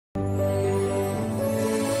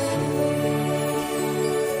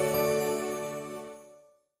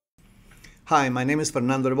Hi, my name is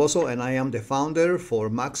Fernando and I am the founder for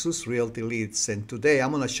Maxus Leads. And today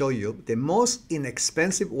I'm going to show you the most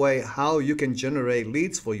inexpensive way how you can generate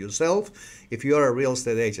leads for yourself if you are a real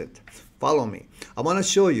estate agent. Follow me. I want to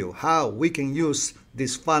show you how we can use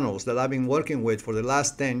these funnels that I've been working with for the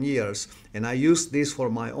last 10 years. And I use this for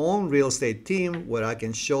my own real estate team where I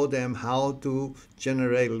can show them how to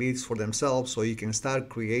generate leads for themselves so you can start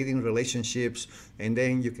creating relationships and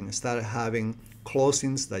then you can start having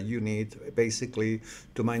closings that you need basically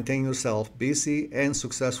to maintain yourself busy and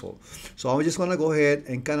successful. So I'm just going to go ahead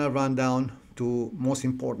and kind of run down to most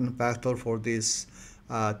important factor for this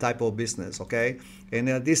type of business, okay? And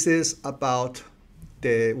this is about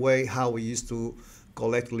the way how we used to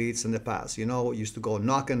collect leads in the past. You know, we used to go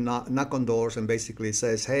knock on doors and basically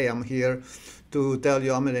says, hey, I'm here to tell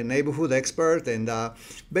you I'm a neighborhood expert, and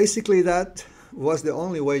basically that was the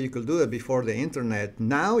only way you could do it before the internet.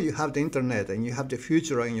 Now you have the internet and you have the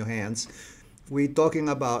future in your hands. We're talking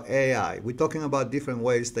about AI. We're talking about different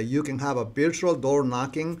ways that you can have a virtual door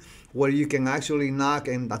knocking where you can actually knock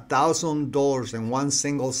in 1,000 doors in one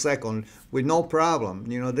single second with no problem.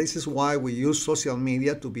 You know, this is why we use social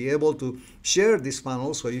media to be able to share these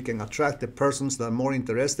funnels so you can attract the persons that are more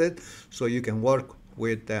interested so you can work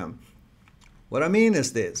with them. What I mean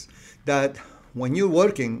is this, that when you're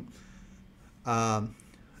working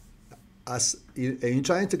as you're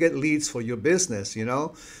trying to get leads for your business, you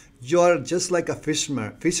know, you are just like a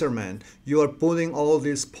fisherman. You are putting all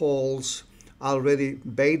these poles already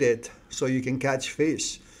baited so you can catch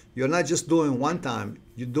fish. You're not just doing one time,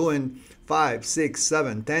 you're doing 5, 6,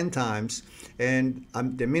 7, 10 times. And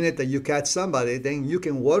the minute that you catch somebody, then you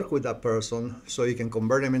can work with that person so you can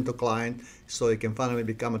convert them into client so it can finally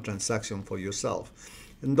become a transaction for yourself.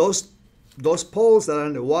 And those poles that are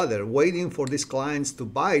in the water waiting for these clients to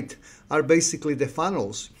bite are basically the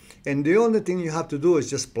funnels. And the only thing you have to do is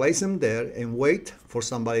just place them there and wait for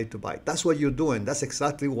somebody to bite. That's what you're doing. That's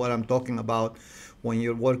exactly what I'm talking about when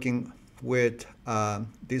you're working with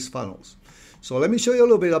these funnels. So let me show you a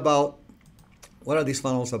little bit about what are these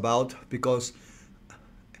funnels about, because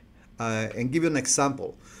and give you an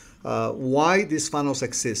example. Why these funnels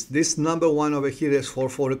exist. This number one over here is for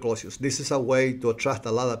foreclosures. This is a way to attract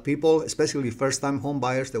a lot of people, especially first-time home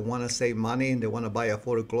buyers that want to save money and they want to buy a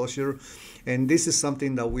foreclosure. And this is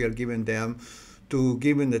something that we are giving them to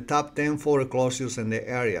give in the top 10 foreclosures in the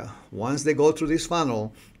area. Once they go through this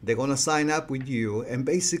funnel, they're going to sign up with you, and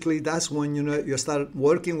basically that's when you start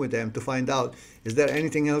working with them to find out, is there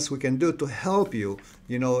anything else we can do to help you,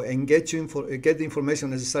 and get the information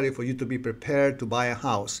necessary for you to be prepared to buy a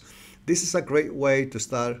house. This is a great way to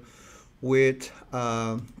start with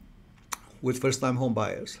first-time home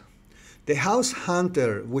buyers. The house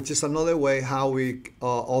hunter, which is another way how we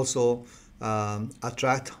also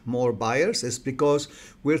attract more buyers, is because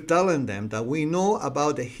we're telling them that we know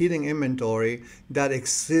about the hidden inventory that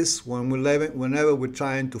exists whenever we're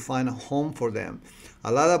trying to find a home for them.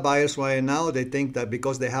 A lot of buyers right now, they think that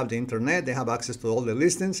because they have the internet, they have access to all the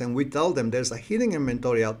listings, and we tell them there's a hidden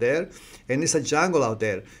inventory out there and it's a jungle out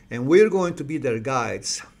there, and we're going to be their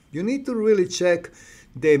guides. You need to really check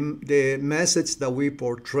the message that we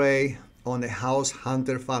portray on the house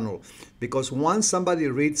hunter funnel, because once somebody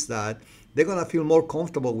reads that, they're going to feel more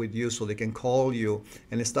comfortable with you so they can call you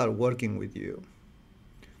and start working with you.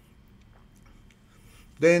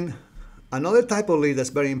 Then another type of lead that's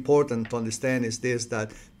very important to understand is this,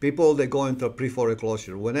 that people, they go into a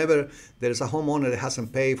pre-foreclosure. Whenever there's a homeowner that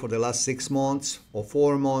hasn't paid for the last 6 months or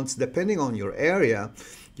 4 months, depending on your area,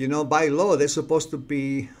 by law, they're supposed to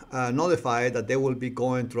be notified that they will be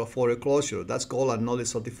going through a foreclosure. That's called a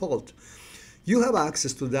notice of default. You have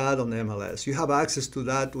access to that on MLS. You have access to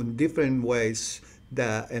that in different ways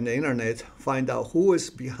that in the internet. Find out who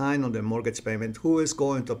is behind on the mortgage payment, who is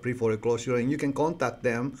going to pre-foreclosure, and you can contact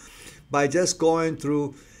them by just going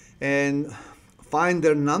through and find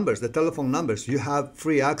their numbers, the telephone numbers. You have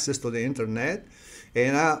free access to the internet,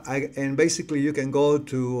 and basically you can go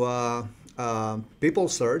to people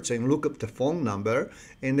search and look up the phone number,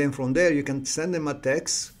 and then from there you can send them a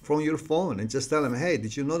text from your phone and just tell them, hey,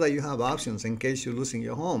 did you know that you have options in case you're losing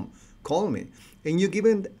your home? Call me. And you give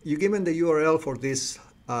them the URL for this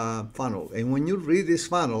funnel. And when you read this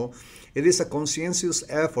funnel, it is a conscientious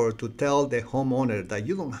effort to tell the homeowner that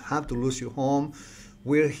you don't have to lose your home.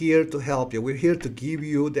 We're here to help you. We're here to give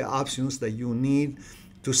you the options that you need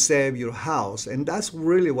to save your house. And that's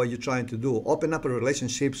really what you're trying to do. Open up a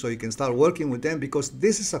relationship so you can start working with them, because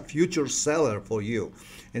this is a future seller for you.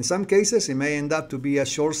 In some cases, it may end up to be a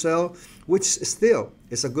short sale, which still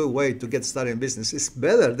is a good way to get started in business. It's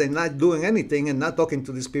better than not doing anything and not talking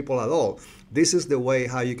to these people at all. This is the way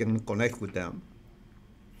how you can connect with them.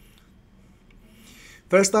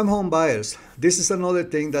 First-time home buyers. This is another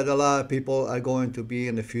thing that a lot of people are going to be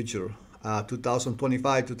in the future.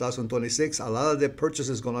 2025, 2026, a lot of the purchases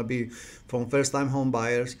is going to be from first-time home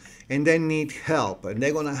buyers, and they need help, and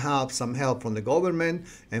they're going to have some help from the government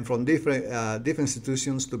and from different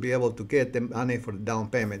institutions to be able to get the money for the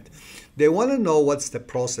down payment. They want to know what's the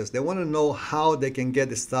process. They want to know how they can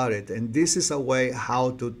get started, and this is a way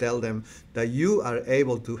how to tell them that you are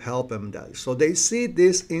able to help them. So they see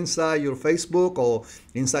this inside your Facebook or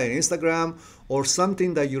inside Instagram, or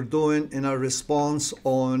something that you're doing in a response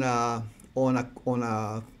on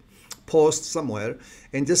a post somewhere,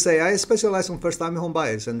 and just say, I specialize on first-time home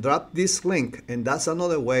buyers, and drop this link, and that's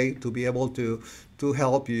another way to be able to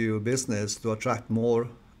help your business to attract more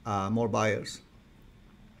buyers.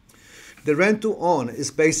 The rent-to-own is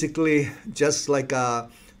basically just like a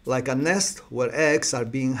nest where eggs are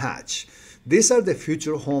being hatched. These are the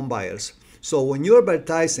future home buyers. So when you're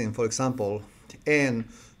advertising, for example, in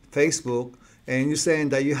Facebook, and you're saying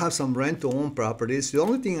that you have some rent-to-own properties, the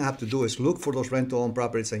only thing you have to do is look for those rent-to-own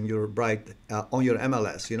properties in your on your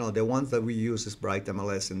MLS. You know, the ones that we use is Bright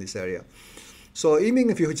MLS in this area. So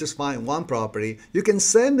even if you just find one property, you can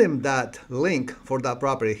send them that link for that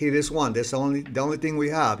property. Here is one. That's the only thing we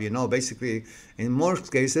have. You know, basically, in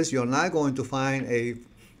most cases, you're not going to find a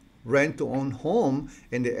rent-to-own home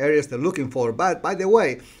in the areas they're looking for. But by the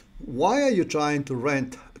way, why are you trying to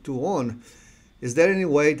rent-to-own? Is there any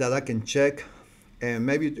way that I can check and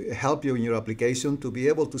maybe help you in your application to be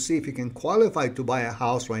able to see if you can qualify to buy a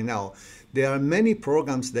house right now? There are many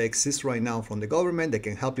programs that exist right now from the government that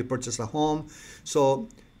can help you purchase a home. So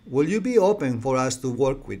will you be open for us to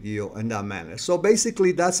work with you in that manner? So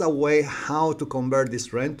basically, that's a way how to convert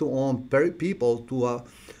this rent-to-own people to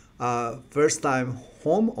a first-time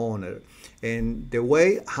homeowner. And the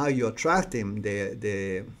way how you attract him,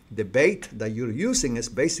 the bait that you're using is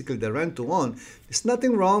basically the rent-to-own. There's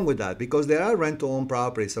nothing wrong with that, because there are rent-to-own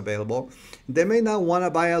properties available. They may not want to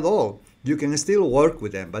buy at all. You can still work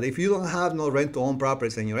with them. But if you don't have no rent-to-own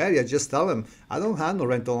properties in your area, just tell them, I don't have no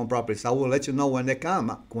rent-to-own properties. I will let you know when they come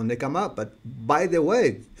up. But by the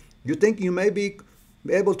way, you think you may be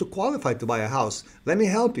able to qualify to buy a house. Let me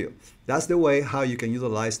help you. That's the way how you can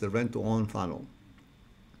utilize the rent-to-own funnel.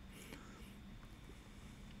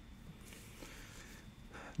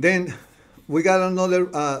 Then we got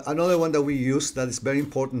another one that we use that is very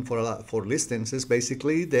important for listings, is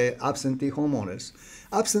basically the absentee homeowners.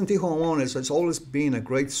 Absentee homeowners has always been a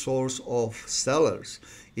great source of sellers.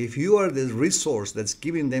 If you are the resource that's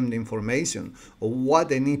giving them the information of what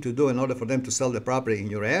they need to do in order for them to sell the property in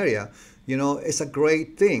your area, you know, it's a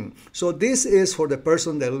great thing. So this is for the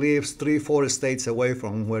person that lives 3-4 states away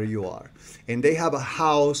from where you are, and they have a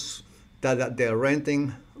house that they're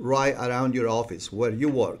renting right around your office where you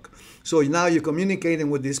work. So now you're communicating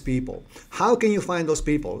with these people. How can you find those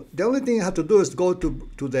people? The only thing you have to do is go to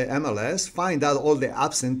the MLS, find out all the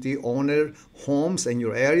absentee owner homes in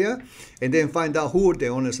your area, and then find out who the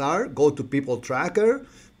owners are. Go to People Tracker.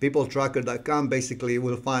 PeopleTracker.com basically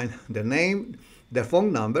will find their name, their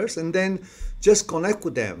phone numbers, and then just connect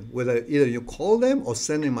with them. Either you call them or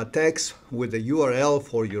send them a text with the URL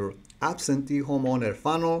for your absentee homeowner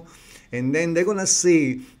funnel. And then they're going to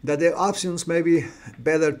see that the options may be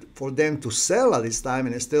better for them to sell at this time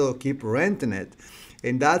and instead of keep renting it.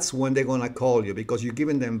 And that's when they're going to call you, because you're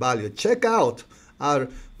giving them value. Check out our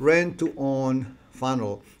rent-to-own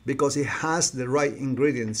funnel, because it has the right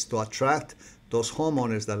ingredients to attract those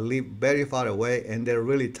homeowners that live very far away and they're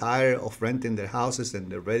really tired of renting their houses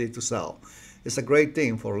and they're ready to sell. It's a great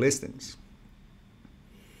thing for listings.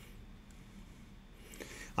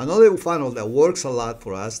 Another funnel that works a lot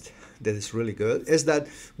for us, that is really good, is that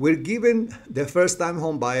we're giving the first-time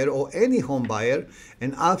home buyer or any home buyer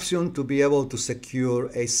an option to be able to secure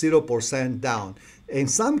a 0% down. In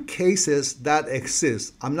some cases that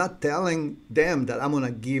exists. I'm not telling them that I'm going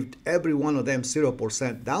to give every one of them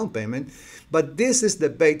 0% down payment, but this is the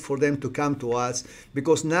bait for them to come to us,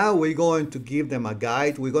 because now we're going to give them a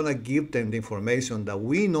guide. We're going to give them the information that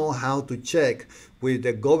we know how to check with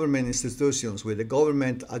the government institutions, with the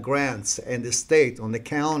government grants and the state, on the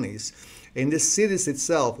counties, in the cities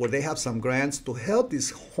itself, where they have some grants to help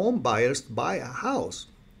these home buyers buy a house.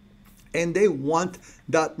 And they want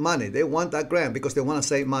that money. They want that grant because they want to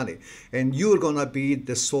save money. And you're going to be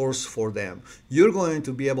the source for them. You're going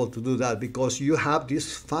to be able to do that because you have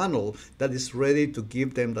this funnel that is ready to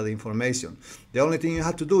give them that information. The only thing you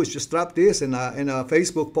have to do is just drop this in a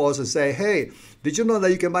Facebook post and say, hey, did you know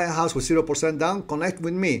that you can buy a house with 0% down? Connect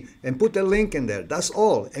with me and put a link in there. That's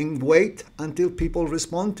all. And wait until people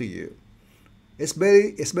respond to you. It's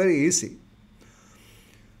very easy.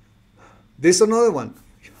 This is another one.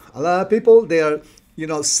 A lot of people, they are,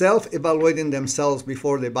 self-evaluating themselves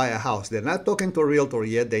before they buy a house. They're not talking to a realtor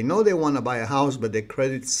yet. They know they want to buy a house, but their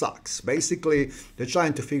credit sucks. Basically, they're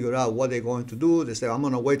trying to figure out what they're going to do. They say, I'm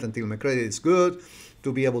going to wait until my credit is good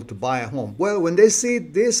to be able to buy a home. Well, when they see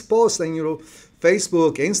this post on your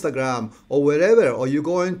Facebook, Instagram, or wherever, or you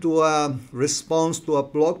go into a response to a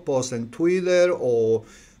blog post on Twitter or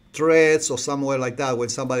Threads or somewhere like that, when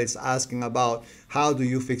somebody's asking about how do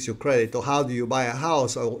you fix your credit or how do you buy a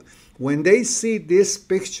house, or when they see this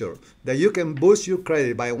picture that you can boost your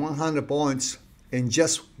credit by 100 points in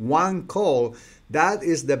just one call, that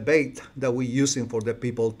is the bait that we're using for the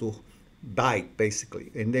people to bite,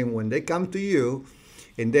 basically. And then when they come to you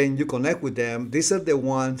and then you connect with them, these are the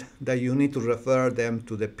ones that you need to refer them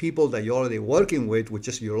to the people that you're already working with, which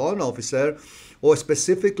is your loan officer, or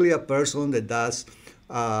specifically a person that does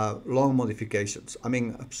loan modifications. A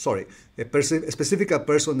specific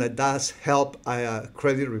person that does help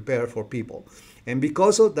credit repair for people. And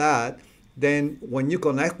because of that, then when you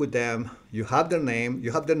connect with them, you have their name,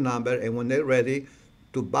 you have their number, and when they're ready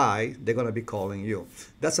to buy, they're going to be calling you.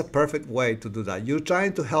 That's a perfect way to do that. You're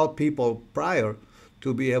trying to help people prior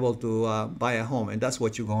to be able to buy a home, and that's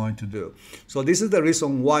what you're going to do. So this is the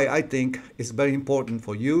reason why I think it's very important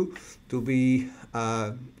for you to be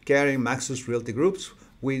carrying Maxus Realty Groups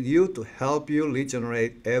with you to help you lead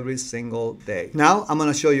generate every single day. Now I'm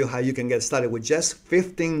gonna show you how you can get started with just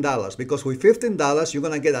 $15, because with $15 you're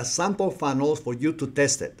gonna get a sample funnel for you to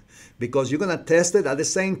test it. Because you're gonna test it at the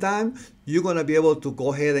same time, you're gonna be able to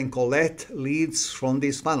go ahead and collect leads from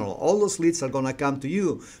this funnel. All those leads are gonna come to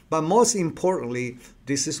you, but most importantly,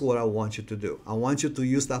 this is what I want you to do. I want you to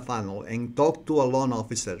use that funnel and talk to a loan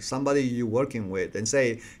officer, somebody you're working with, and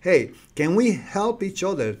say, hey, can we help each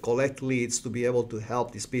other collect leads to be able to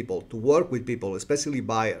help these people, to work with people, especially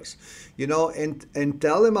buyers, and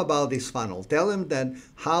tell them about this funnel. Tell them that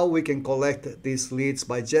how we can collect these leads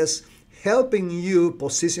by just helping you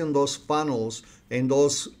position those funnels and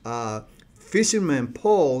those fisherman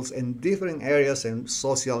poles in different areas in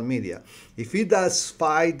social media. If he does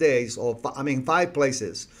 5 days or 5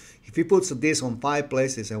 places, if he puts this on 5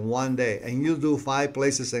 places in one day, and you do 5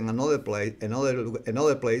 places in another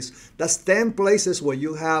place, that's 10 places where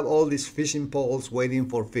you have all these fishing poles waiting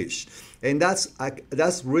for fish. And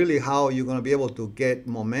that's really how you're going to be able to get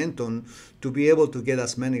momentum to be able to get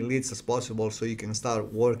as many leads as possible so you can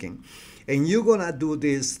start working. And you're going to do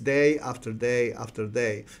this day after day after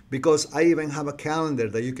day, because I even have a calendar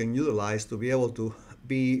that you can utilize to be able to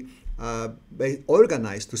be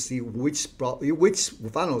organized to see which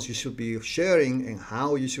funnels you should be sharing and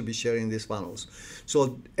how you should be sharing these funnels.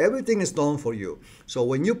 So everything is done for you. So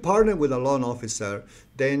when you partner with a loan officer,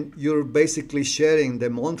 then you're basically sharing the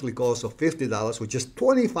monthly cost of $50, which is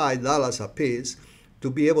 $25 a piece, to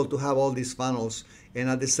be able to have all these funnels. And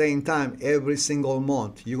at the same time, every single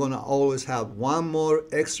month, you're going to always have one more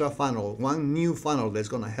extra funnel, one new funnel that's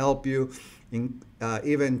going to help you in,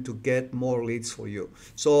 even to get more leads for you.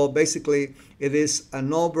 So basically, it is a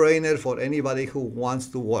no-brainer for anybody who wants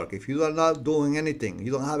to work. If you are not doing anything,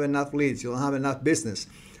 you don't have enough leads, you don't have enough business,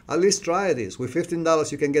 at least try this. With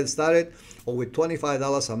 $15, you can get started, or with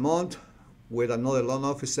 $25 a month, with another loan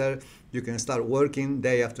officer, you can start working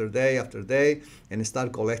day after day after day and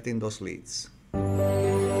start collecting those leads.